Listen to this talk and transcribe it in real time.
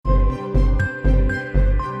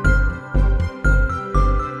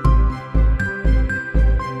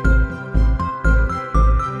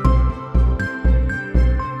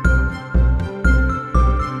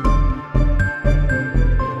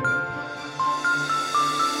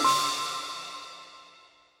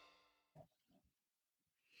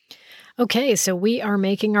Okay, so we are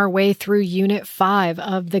making our way through Unit 5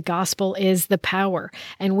 of The Gospel is the Power,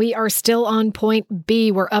 and we are still on Point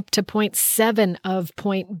B. We're up to Point 7 of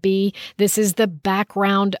Point B. This is the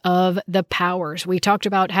background of the powers. We talked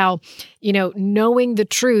about how, knowing the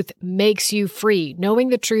truth makes you free, knowing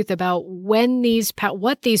the truth about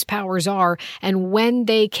what these powers are and when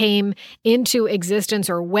they came into existence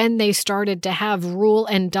or when they started to have rule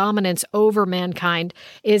and dominance over mankind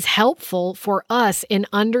is helpful for us in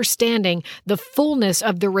understanding the fullness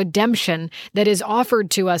of the redemption that is offered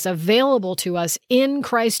to us, available to us in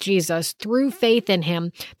Christ Jesus through faith in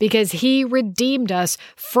him, because he redeemed us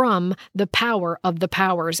from the power of the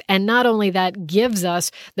powers. And not only that, gives us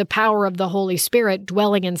the power of the Holy Spirit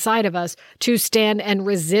dwelling inside of us to stand and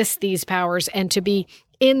resist these powers and to be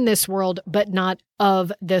in this world, but not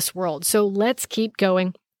of this world. So let's keep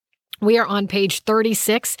going. We are on page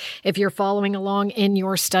 36, if you're following along in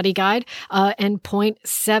your study guide, and point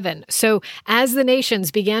 7. So as the nations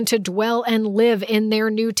began to dwell and live in their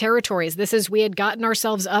new territories, we had gotten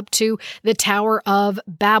ourselves up to the Tower of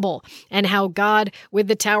Babel, and how God, with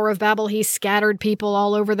the Tower of Babel, he scattered people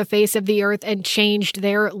all over the face of the earth and changed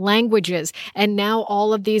their languages. And now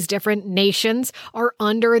all of these different nations are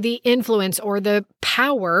under the influence or the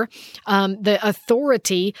power, the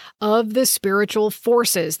authority of the spiritual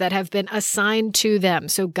forces that have been assigned to them.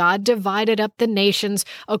 So God divided up the nations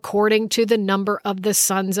according to the number of the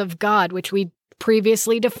sons of God, which we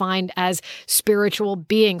previously defined as spiritual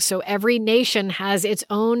beings. So every nation has its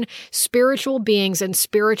own spiritual beings and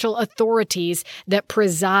spiritual authorities that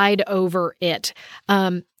preside over it.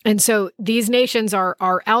 And so these nations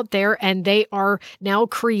are out there, and they are now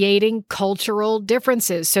creating cultural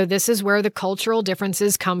differences. So this is where the cultural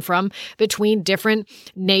differences come from between different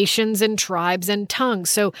nations and tribes and tongues.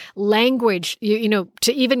 So language,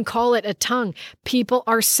 to even call it a tongue, people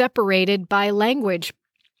are separated by language.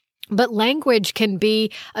 But language can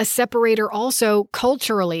be a separator also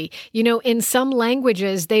culturally. In some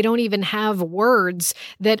languages, they don't even have words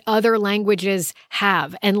that other languages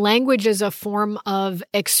have. And language is a form of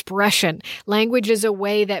expression. Language is a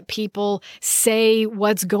way that people say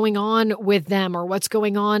what's going on with them or what's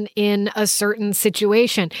going on in a certain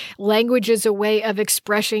situation. Language is a way of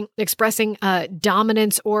expressing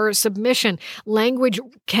dominance or submission. Language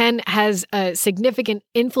has a significant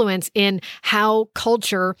influence in how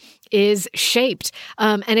culture is shaped.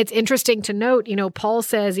 And it's interesting to note, Paul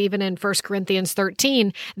says even in 1 Corinthians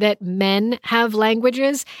 13 that men have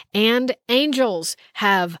languages and angels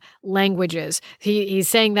have languages. He's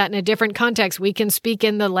saying that in a different context. We can speak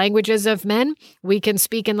in the languages of men. We can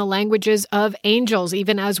speak in the languages of angels,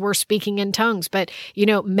 even as we're speaking in tongues. But,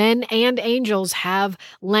 men and angels have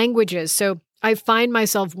languages. So I find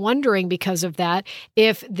myself wondering because of that,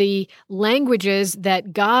 if the languages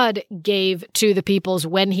that God gave to the peoples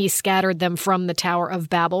when he scattered them from the Tower of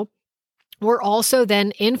Babel were also then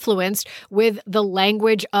influenced with the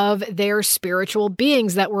language of their spiritual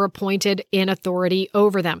beings that were appointed in authority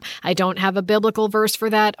over them. I don't have a biblical verse for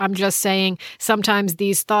that. I'm just saying sometimes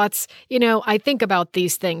these thoughts, I think about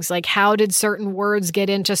these things, like how did certain words get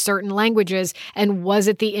into certain languages, and was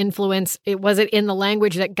it the influence, was it in the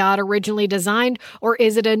language that God originally designed, or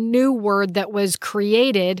is it a new word that was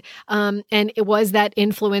created, and it was that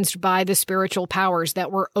influenced by the spiritual powers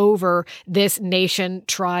that were over this nation,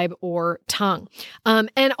 tribe, or tongue.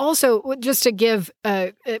 And also, just to give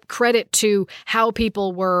credit to how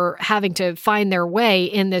people were having to find their way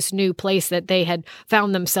in this new place that they had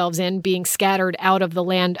found themselves in, being scattered out of the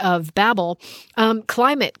land of Babel,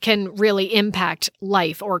 climate can really impact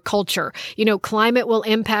life or culture. Climate will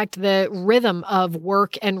impact the rhythm of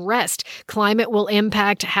work and rest. Climate will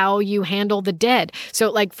impact how you handle the dead.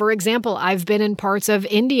 So, for example, I've been in parts of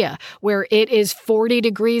India where it is 40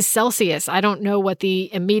 degrees Celsius. I don't know what the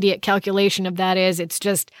immediate calculation of that is. It's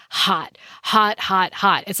just hot.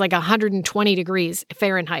 It's like 120 degrees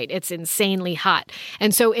Fahrenheit. It's insanely hot.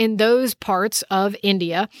 And so in those parts of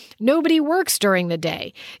India, nobody works during the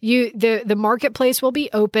day. The marketplace will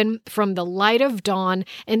be open from the light of dawn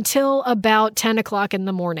until about 10 o'clock in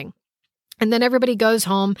the morning. And then everybody goes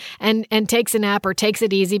home and takes a nap or takes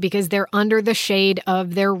it easy because they're under the shade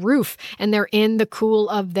of their roof and they're in the cool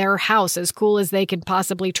of their house, as cool as they can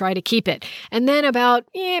possibly try to keep it. And then about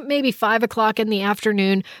maybe 5 o'clock in the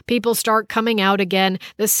afternoon, people start coming out again.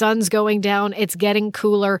 The sun's going down. It's getting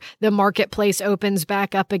cooler. The marketplace opens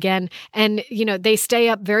back up again. And, they stay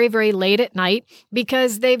up very, very late at night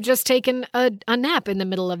because they've just taken a nap in the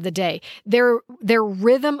middle of the day. Their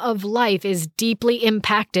rhythm of life is deeply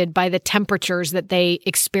impacted by the temperature temperatures that they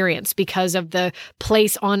experience because of the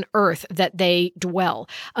place on Earth that they dwell.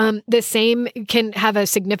 The same can have a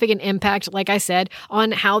significant impact, like I said,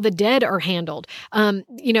 on how the dead are handled.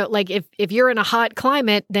 Like if you're in a hot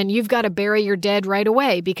climate, then you've got to bury your dead right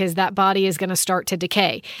away because that body is going to start to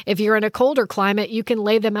decay. If you're in a colder climate, you can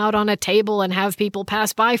lay them out on a table and have people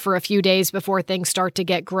pass by for a few days before things start to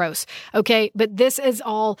get gross. Okay, but this is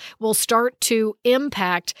all will start to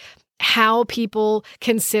impact how people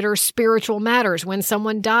consider spiritual matters. When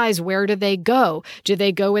someone dies, where do they go? Do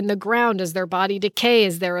they go in the ground? Does their body decay?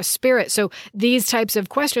 Is there a spirit? So these types of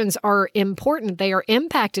questions are important. They are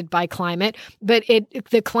impacted by climate, but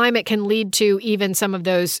the climate can lead to even some of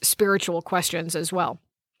those spiritual questions as well.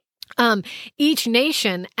 Each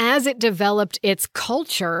nation, as it developed its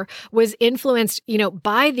culture, was influenced,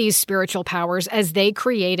 by these spiritual powers as they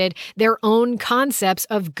created their own concepts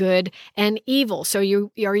of good and evil. So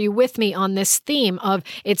are you with me on this theme of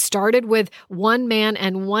it started with one man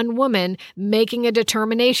and one woman making a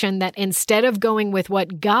determination that instead of going with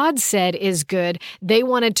what God said is good, they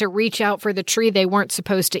wanted to reach out for the tree they weren't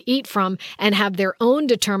supposed to eat from and have their own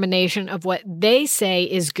determination of what they say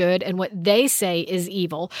is good and what they say is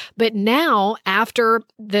evil. But now, after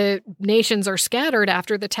the nations are scattered,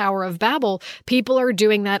 after the Tower of Babel, people are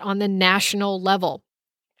doing that on the national level.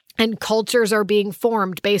 And cultures are being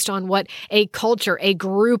formed based on what a culture, a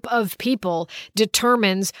group of people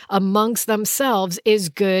determines amongst themselves is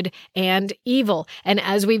good and evil. And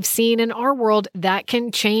as we've seen in our world, that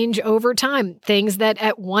can change over time. Things that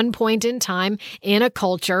at one point in time in a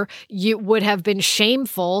culture you would have been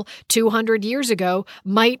shameful 200 years ago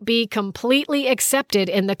might be completely accepted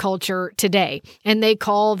in the culture today. And they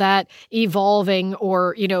call that evolving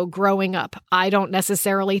or, growing up. I don't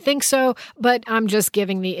necessarily think so, but I'm just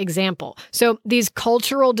giving the example. So these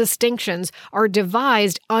cultural distinctions are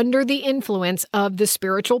devised under the influence of the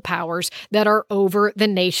spiritual powers that are over the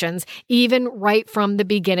nations, even right from the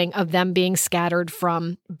beginning of them being scattered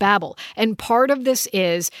from Babel. And part of this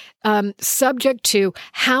is subject to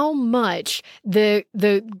how much the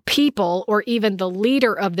people or even the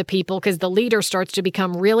leader of the people, because the leader starts to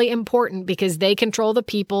become really important because they control the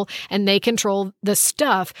people and they control the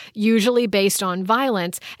stuff, usually based on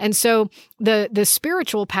violence. And so the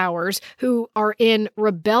spiritual powers who are in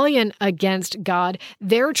rebellion against God,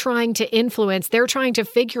 they're trying to influence, they're trying to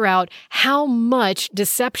figure out how much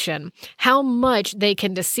deception, how much they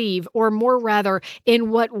can deceive, or more rather, in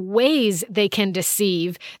what ways they can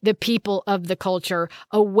deceive the people of the culture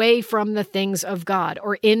away from the things of God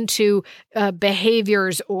or into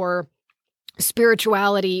behaviors or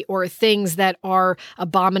spirituality or things that are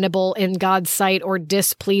abominable in God's sight or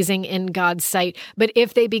displeasing in God's sight. But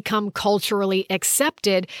if they become culturally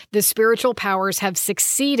accepted, the spiritual powers have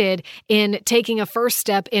succeeded in taking a first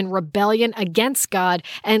step in rebellion against God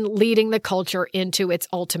and leading the culture into its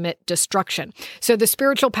ultimate destruction. So the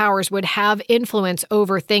spiritual powers would have influence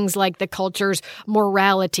over things like the culture's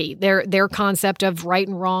morality, their concept of right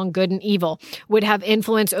and wrong, good and evil, would have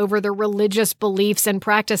influence over their religious beliefs and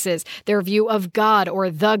practices, their view of God or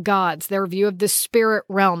the gods, their view of the spirit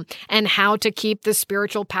realm, and how to keep the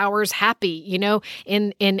spiritual powers happy.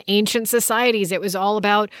 In ancient societies, it was all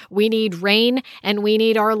about we need rain and we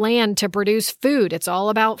need our land to produce food. It's all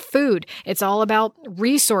about food. It's all about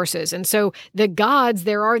resources. And so the gods,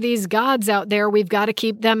 there are these gods out there. We've got to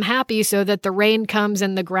keep them happy so that the rain comes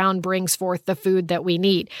and the ground brings forth the food that we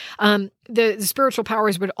need. The spiritual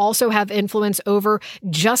powers would also have influence over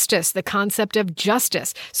justice, the concept of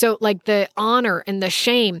justice. So like the honor and the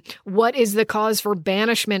shame, what is the cause for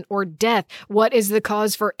banishment or death? What is the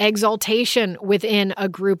cause for exaltation within a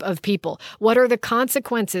group of people? What are the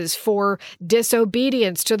consequences for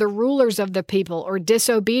disobedience to the rulers of the people or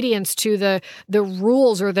disobedience to the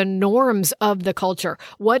rules or the norms of the culture?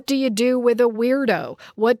 What do you do with a weirdo?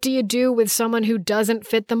 What do you do with someone who doesn't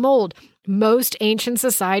fit the mold? Most ancient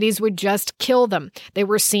societies would just kill them. They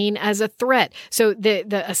were seen as a threat. So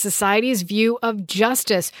a society's view of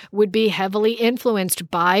justice would be heavily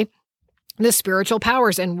influenced by the spiritual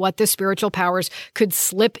powers and what the spiritual powers could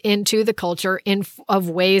slip into the culture of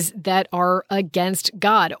ways that are against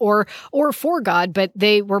God or for God, but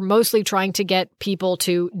they were mostly trying to get people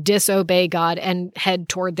to disobey God and head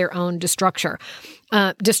toward their own destruction.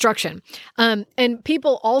 destruction. And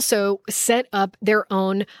people also set up their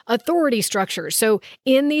own authority structures. So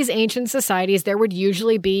in these ancient societies, there would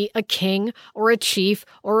usually be a king or a chief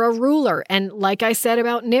or a ruler. And like I said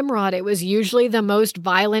about Nimrod, it was usually the most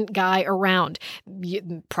violent guy around,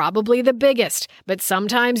 probably the biggest. But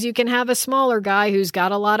sometimes you can have a smaller guy who's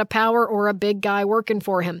got a lot of power or a big guy working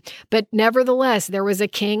for him. But nevertheless, there was a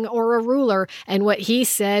king or a ruler, and what he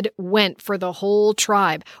said went for the whole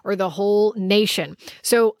tribe or the whole nation.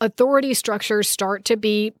 So authority structures start to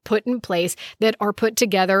be put in place that are put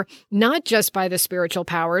together not just by the spiritual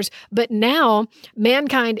powers, but now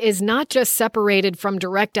mankind is not just separated from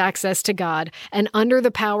direct access to God and under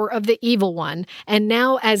the power of the evil one, and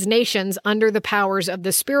now as nations under the powers of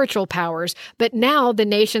the spiritual powers, but now the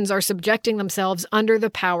nations are subjecting themselves under the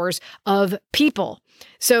powers of people.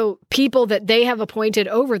 So people that they have appointed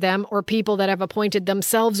over them or people that have appointed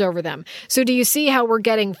themselves over them. So do you see how we're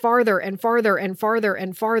getting farther and farther and farther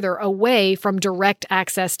and farther away from direct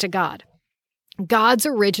access to God? God's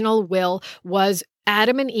original will was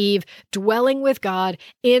Adam and Eve dwelling with God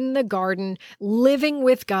in the garden, living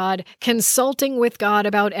with God, consulting with God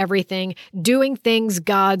about everything, doing things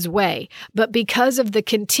God's way. But because of the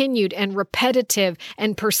continued and repetitive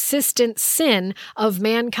and persistent sin of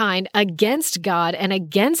mankind against God and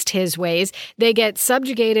against his ways, they get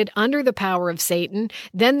subjugated under the power of Satan.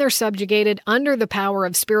 Then they're subjugated under the power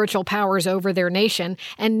of spiritual powers over their nation.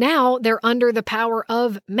 And now they're under the power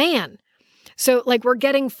of man. So we're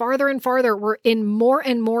getting farther and farther. We're in more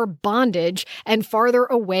and more bondage and farther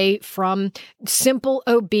away from simple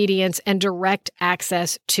obedience and direct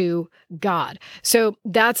access to God. So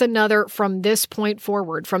that's another from this point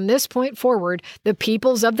forward. From this point forward, the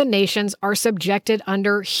peoples of the nations are subjected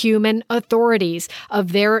under human authorities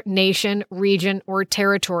of their nation, region, or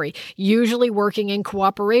territory, usually working in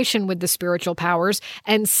cooperation with the spiritual powers.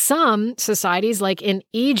 And some societies, like in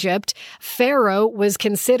Egypt, Pharaoh was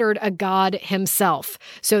considered a god himself.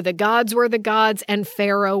 So the gods were the gods, and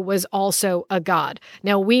Pharaoh was also a god.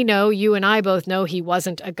 Now, we know, you and I both know he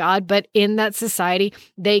wasn't a god, but in that society,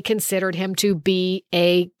 they considered him to be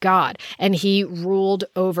a god, and he ruled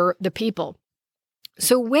over the people.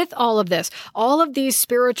 So with all of this, all of these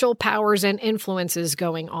spiritual powers and influences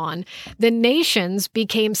going on, the nations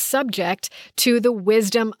became subject to the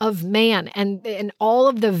wisdom of man and all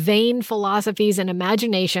of the vain philosophies and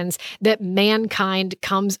imaginations that mankind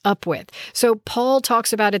comes up with. So Paul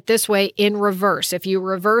talks about it this way in reverse. If you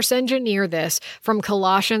reverse engineer this from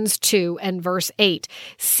Colossians 2 and verse 8,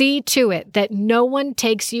 see to it that no one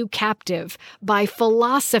takes you captive by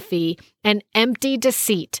philosophy and empty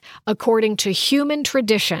deceit, according to human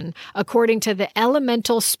tradition, according to the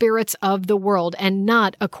elemental spirits of the world, and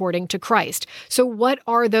not according to Christ. So what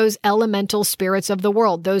are those elemental spirits of the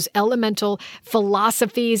world? Those elemental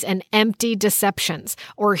philosophies and empty deceptions,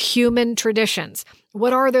 or human traditions.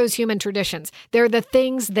 What are those human traditions? They're the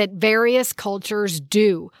things that various cultures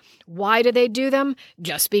do. Why do they do them?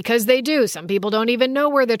 Just because they do. Some people don't even know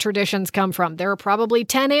where the traditions come from. There are probably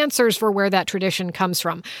 10 answers for where that tradition comes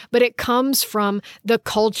from, but it comes from the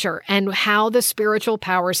culture and how the spiritual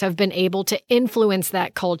powers have been able to influence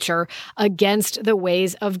that culture against the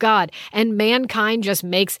ways of God. And mankind just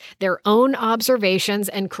makes their own observations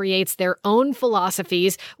and creates their own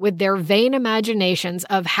philosophies with their vain imaginations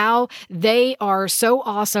of how they are so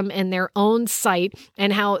awesome in their own sight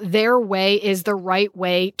and how their way is the right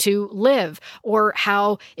way to live, or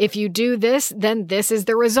how if you do this, then this is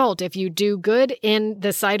the result. If you do good in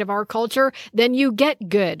the sight of our culture, then you get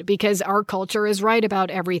good because our culture is right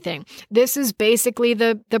about everything. This is basically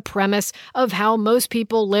the premise of how most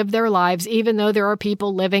people live their lives, even though there are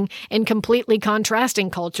people living in completely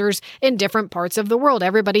contrasting cultures in different parts of the world.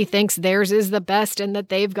 Everybody thinks theirs is the best and that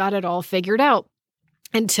they've got it all figured out,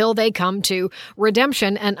 until they come to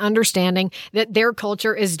redemption and understanding that their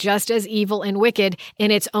culture is just as evil and wicked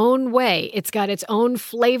in its own way. It's got its own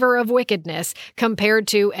flavor of wickedness compared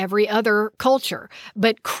to every other culture.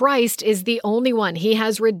 But Christ is the only one. He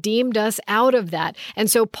has redeemed us out of that.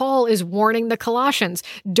 And so Paul is warning the Colossians,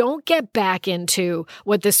 don't get back into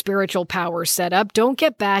what the spiritual powers set up. Don't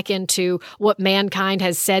get back into what mankind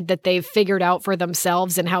has said that they've figured out for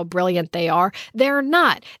themselves and how brilliant they are. They're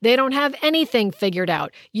not. They don't have anything figured out.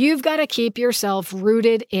 out. You've got to keep yourself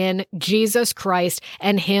rooted in Jesus Christ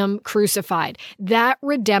and Him crucified. That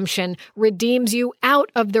redemption redeems you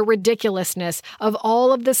out of the ridiculousness of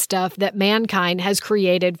all of the stuff that mankind has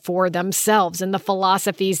created for themselves and the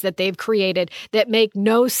philosophies that they've created that make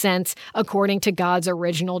no sense according to God's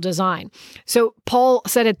original design. So Paul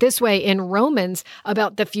said it this way in Romans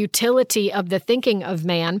about the futility of the thinking of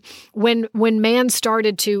man. When man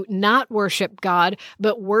started to not worship God,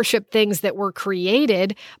 but worship things that were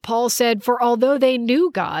created, Paul said, for although they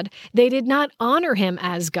knew God, they did not honor Him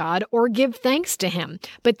as God or give thanks to Him,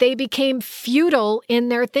 but they became futile in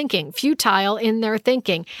their thinking,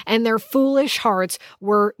 and their foolish hearts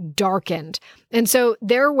were darkened. And so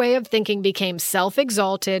their way of thinking became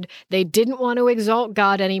self-exalted. They didn't want to exalt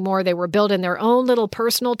God anymore. They were building their own little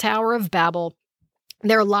personal Tower of Babel.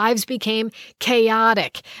 Their lives became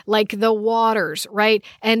chaotic, like the waters, right?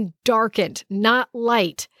 And darkened, not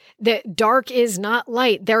light. The dark is not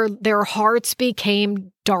light. Their hearts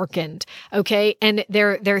became darkened, okay? And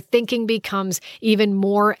their thinking becomes even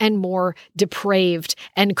more and more depraved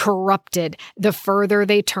and corrupted the further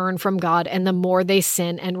they turn from God and the more they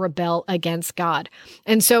sin and rebel against God.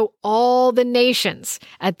 And so all the nations,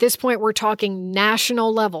 at this point we're talking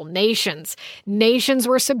national level, nations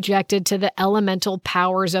were subjected to the elemental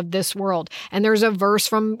powers of this world. And there's a verse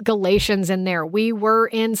from Galatians in there. We were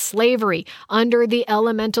in slavery under the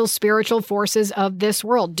elemental spiritual forces of this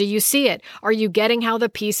world. Do you see it? Are you getting how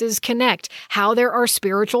the pieces connect? How there are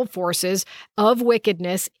spiritual forces of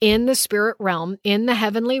wickedness in the spirit realm, in the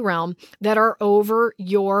heavenly realm, that are over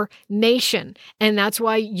your nation. And that's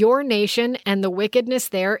why your nation and the wickedness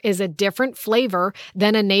there is a different flavor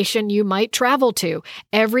than a nation you might travel to.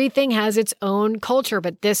 Everything has its own culture,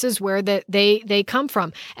 but this is where they come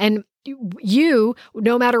from. And you,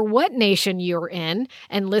 no matter what nation you're in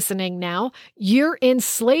and listening now, you're in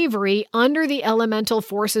slavery under the elemental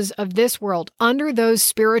forces of this world, under those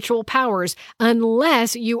spiritual powers,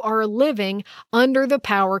 unless you are living under the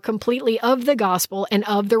power completely of the gospel and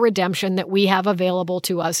of the redemption that we have available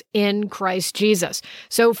to us in Christ Jesus.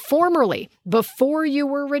 So formerly, before you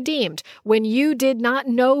were redeemed, when you did not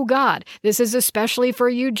know God, this is especially for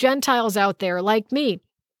you Gentiles out there like me.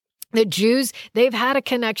 The Jews, they've had a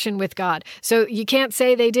connection with God. So you can't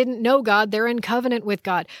say they didn't know God. They're in covenant with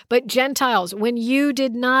God. But Gentiles, when you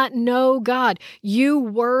did not know God, you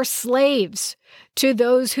were slaves to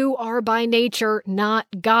those who are by nature not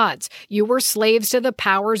gods. You were slaves to the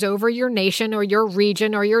powers over your nation or your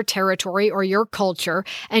region or your territory or your culture,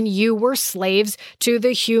 and you were slaves to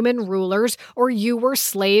the human rulers, or you were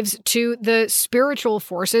slaves to the spiritual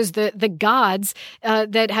forces, the gods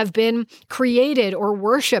that have been created or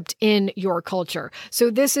worshipped in your culture.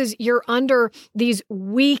 So you're under these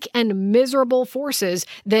weak and miserable forces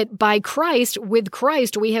that with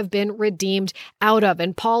Christ, we have been redeemed out of.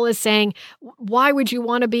 And Paul is saying, why would you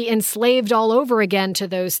want to be enslaved all over again to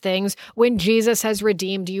those things when Jesus has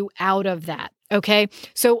redeemed you out of that? Okay,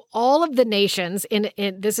 so all of the nations, in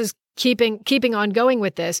this is keeping on going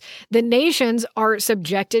with this, the nations are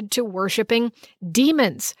subjected to worshiping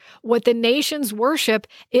demons. What the nations worship,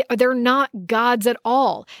 they're not gods at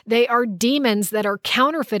all. They are demons that are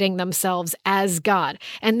counterfeiting themselves as God.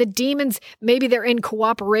 And the demons, maybe they're in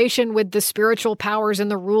cooperation with the spiritual powers and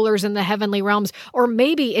the rulers in the heavenly realms, or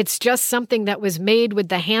maybe it's just something that was made with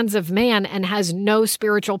the hands of man and has no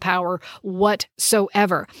spiritual power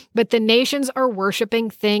whatsoever. But the nations are worshiping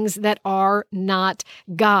things that are not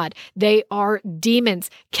God. They are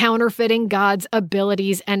demons counterfeiting God's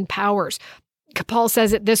abilities and powers. Paul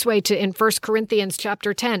says it this way in 1 Corinthians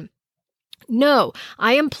chapter 10. No,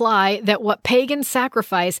 I imply that what pagans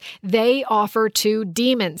sacrifice, they offer to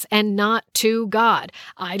demons and not to God.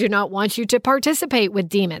 I do not want you to participate with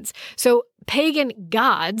demons. So pagan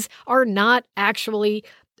gods are actually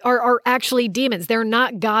demons. They're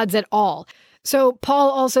not gods at all. So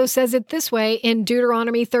Paul also says it this way in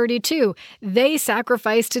Deuteronomy 32. They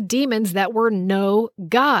sacrificed to demons that were no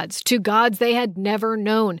gods, to gods they had never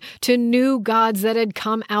known, to new gods that had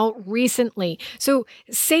come out recently. So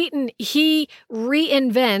Satan, he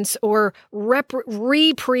reinvents or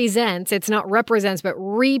represents, it's not represents, but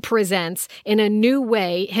represents in a new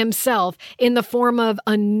way himself in the form of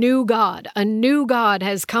a new God. A new God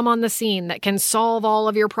has come on the scene that can solve all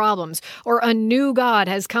of your problems, or a new God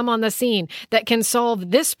has come on the scene that can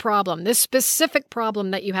solve this problem, this specific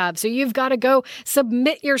problem that you have. So you've got to go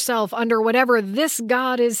submit yourself under whatever this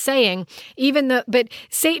God is saying, but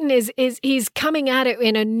Satan he's coming at it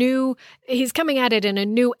in a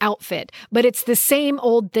new outfit, but it's the same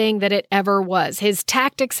old thing that it ever was. His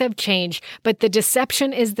tactics have changed, but the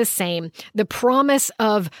deception is the same. The promise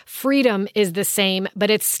of freedom is the same,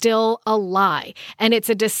 but it's still a lie. And it's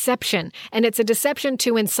a deception. And it's a deception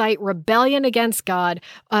to incite rebellion against God,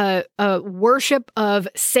 worship of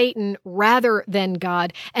Satan rather than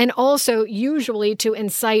God, and also usually to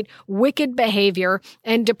incite wicked behavior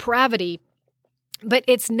and depravity. But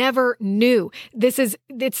it's never new.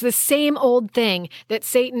 It's the same old thing that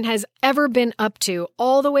Satan has ever been up to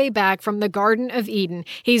all the way back from the Garden of Eden.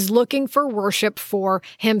 He's looking for worship for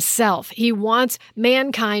himself. He wants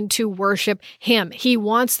mankind to worship him. He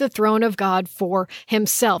wants the throne of God for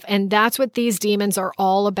himself. And that's what these demons are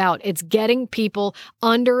all about. It's getting people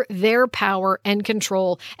under their power and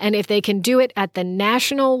control. And if they can do it at the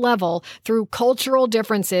national level through cultural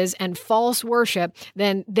differences and false worship,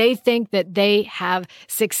 then they think that they have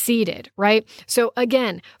succeeded, right? So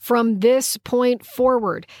again, from this point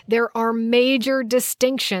forward, there are major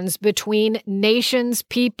distinctions between nations,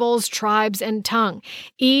 peoples, tribes, and tongue.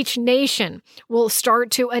 Each nation will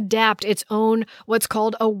start to adapt its own, what's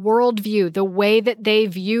called a worldview, the way that they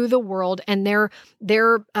view the world and their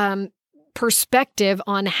perspective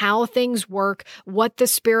on how things work, what the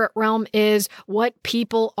spirit realm is, what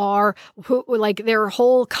people are, their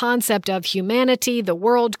whole concept of humanity, the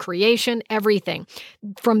world, creation, everything.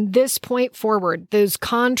 From this point forward, those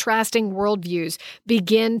contrasting worldviews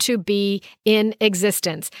begin to be in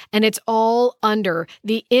existence. And it's all under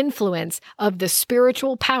the influence of the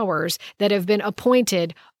spiritual powers that have been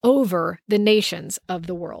appointed over the nations of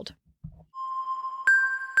the world.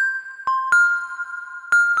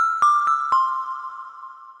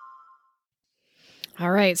 All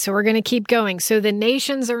right, so we're going to keep going. So the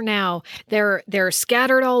nations are now, they're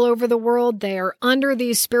scattered all over the world. They are under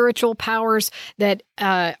these spiritual powers that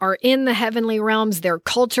are in the heavenly realms. Their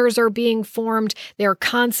cultures are being formed. Their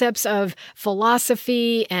concepts of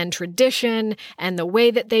philosophy and tradition and the way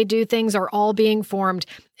that they do things are all being formed.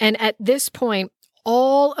 And at this point,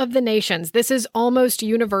 all of the nations, this is almost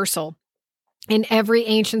universal. In every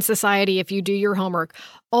ancient society, if you do your homework,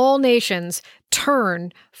 all nations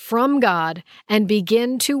turn from God and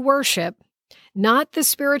begin to worship not the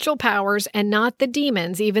spiritual powers and not the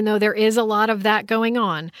demons, even though there is a lot of that going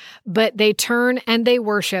on, but they turn and they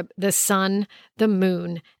worship the sun, the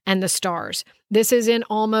moon, and the stars. This is in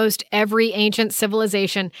almost every ancient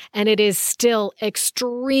civilization, and it is still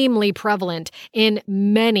extremely prevalent in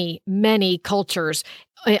many, many cultures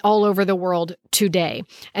all over the world today.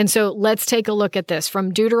 And so let's take a look at this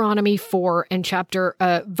from Deuteronomy 4 and chapter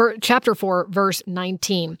 4, verse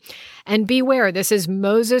 19. And beware, this is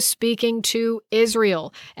Moses speaking to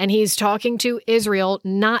Israel, and he's talking to Israel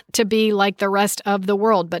not to be like the rest of the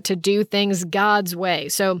world, but to do things God's way.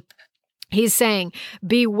 So he's saying,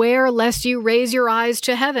 beware lest you raise your eyes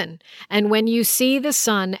to heaven, and when you see the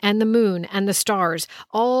sun and the moon and the stars,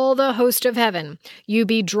 all the host of heaven, you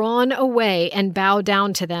be drawn away and bow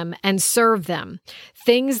down to them and serve them.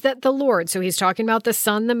 Things that the Lord, so he's talking about the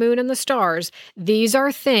sun, the moon, and the stars, these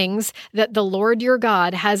are things that the Lord your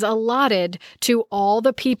God has allotted to all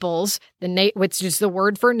the peoples, which is the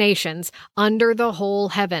word for nations, under the whole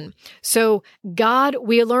heaven. So God,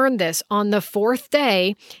 we learned this, on the fourth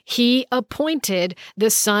day, he appointed the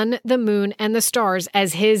sun, the moon, and the stars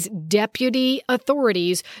as his deputy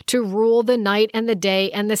authorities to rule the night and the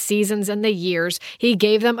day and the seasons and the years. He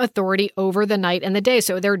gave them authority over the night and the day.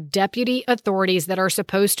 So they're deputy authorities that are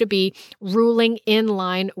supposed to be ruling in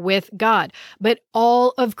line with God. But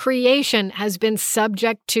all of creation has been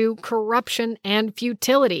subject to corruption and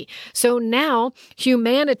futility. So now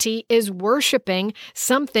humanity is worshiping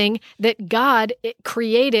something that God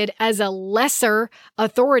created as a lesser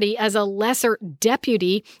authority, as a lesser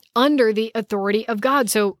deputy under the authority of God.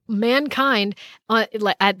 So mankind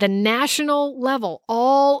at the national level,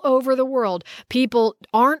 all over the world, people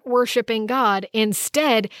aren't worshiping God.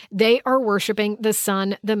 Instead, they are worshiping the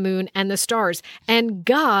sun, the moon, and the stars. And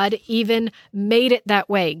God even made it that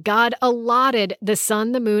way. God allotted the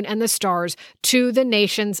sun, the moon, and the stars to the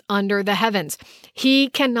nations under the heavens. He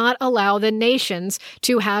cannot allow the nations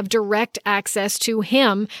to have direct access to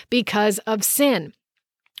him because of sin.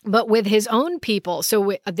 but with his own people.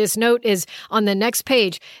 So this note is on the next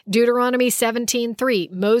page, Deuteronomy 17:3.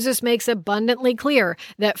 Moses makes abundantly clear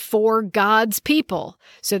that for God's people,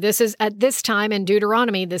 so this is at this time in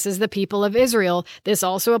Deuteronomy, this is the people of Israel. This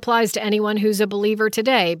also applies to anyone who's a believer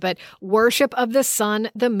today, but worship of the sun,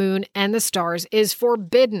 the moon, and the stars is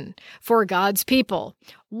forbidden for God's people.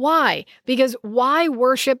 Why? Because why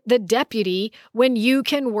worship the deputy when you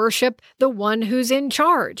can worship the one who's in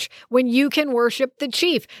charge, when you can worship the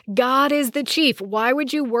chief? God is the chief. Why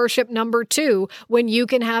would you worship number 2 when you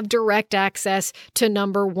can have direct access to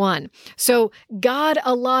number 1? So God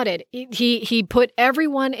allotted, he put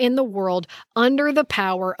everyone in the world under the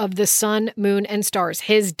power of the sun, moon, and stars,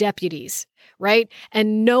 his deputies, right?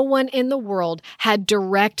 And no one in the world had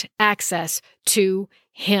direct access to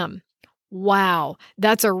him. Wow,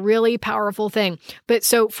 that's a really powerful thing. But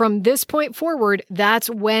so from this point forward, that's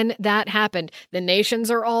when that happened. The nations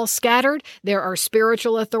are all scattered. There are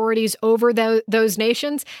spiritual authorities over those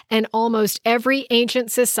nations, and almost every ancient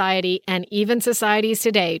society and even societies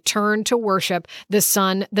today turn to worship the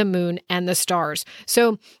sun, the moon, and the stars.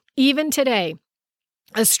 So even today,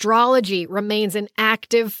 astrology remains an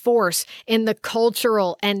active force in the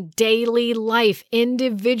cultural and daily life,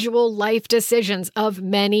 individual life decisions of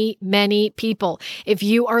many, many people. If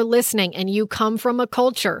you are listening and you come from a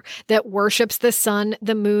culture that worships the sun,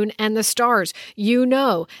 the moon, and the stars, you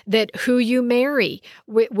know that who you marry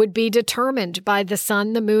would be determined by the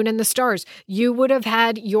sun, the moon, and the stars. You would have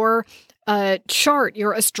had your chart,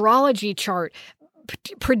 your astrology chart,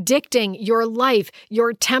 predicting your life,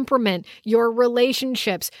 your temperament, your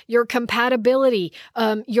relationships, your compatibility,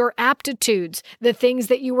 your aptitudes, the things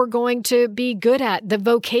that you were going to be good at, the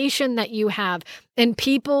vocation that you have. And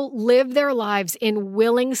people live their lives in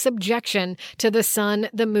willing subjection to the sun,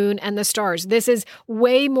 the moon, and the stars. This is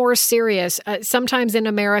way more serious. Sometimes in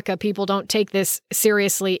America, people don't take this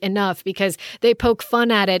seriously enough because they poke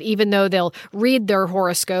fun at it, even though they'll read their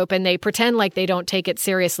horoscope and they pretend like they don't take it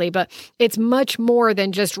seriously. But it's much more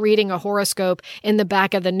than just reading a horoscope in the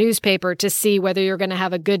back of the newspaper to see whether you're going to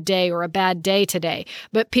have a good day or a bad day today.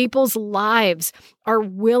 But people's lives are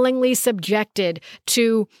willingly subjected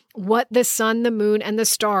to what the sun, the moon, and the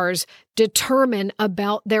stars determine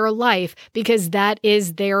about their life because that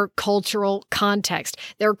is their cultural context.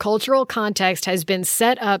 Their cultural context has been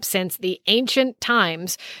set up since the ancient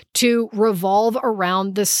times to revolve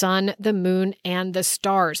around the sun, the moon, and the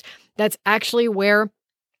stars. That's actually where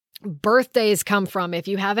birthdays come from. If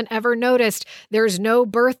you haven't ever noticed, there's no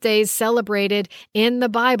birthdays celebrated in the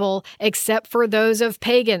Bible except for those of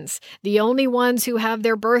pagans. The only ones who have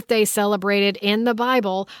their birthday celebrated in the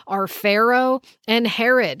Bible are Pharaoh and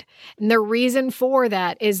Herod. And the reason for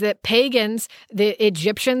that is that pagans, the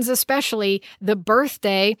Egyptians especially, the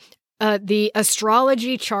birthday, the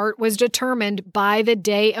astrology chart was determined by the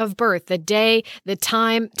day of birth, the day, the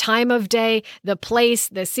time of day, the place,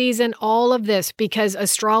 the season, all of this, because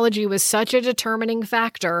astrology was such a determining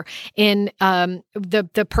factor in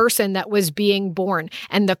the person that was being born,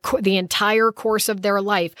 and the entire course of their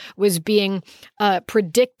life was being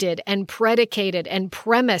predicted and predicated and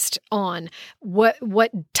premised on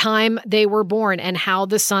what time they were born and how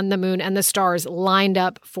the sun, the moon, and the stars lined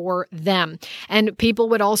up for them. And people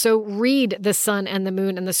would also read the sun and the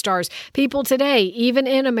moon and the stars. People today, even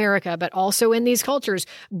in America, but also in these cultures,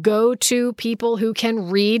 go to people who can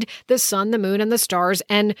read the sun, the moon, and the stars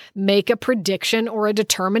and make a prediction or a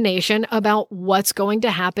determination about what's going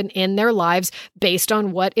to happen in their lives based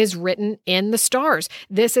on what is written in the stars.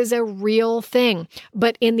 This is a real thing.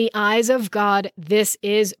 But in the eyes of God, this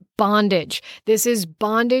is bondage. This is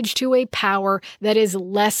bondage to a power that is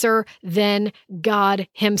lesser than God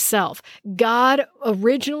himself. God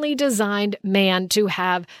originally designed man to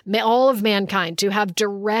have, all of mankind, to have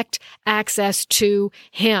direct access to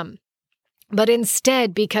him. But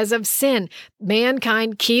instead, because of sin,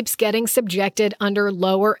 mankind keeps getting subjected under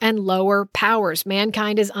lower and lower powers.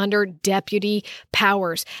 Mankind is under deputy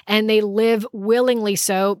powers, and they live willingly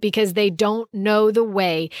so because they don't know the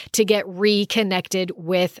way to get reconnected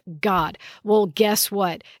with God. Well, guess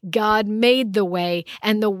what? God made the way,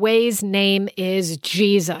 and the way's name is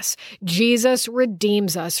Jesus. Jesus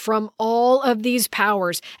redeems us from all of these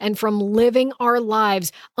powers and from living our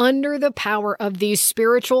lives under the power of these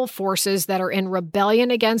spiritual forces that are in rebellion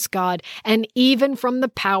against God, and even from the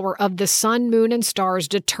power of the sun, moon, and stars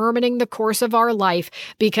determining the course of our life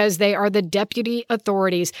because they are the deputy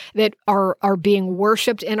authorities that are being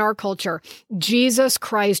worshipped in our culture. Jesus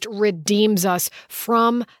Christ redeems us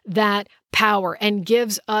from that power and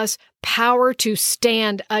gives us power to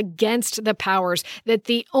stand against the powers, that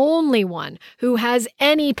the only one who has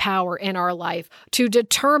any power in our life to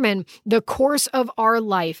determine the course of our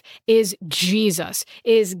life is Jesus,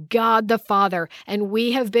 is God the Father, and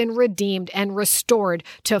we have been redeemed and restored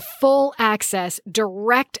to full access,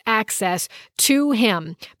 direct access to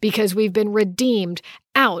Him, because we've been redeemed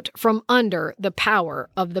out from under the power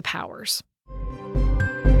of the powers.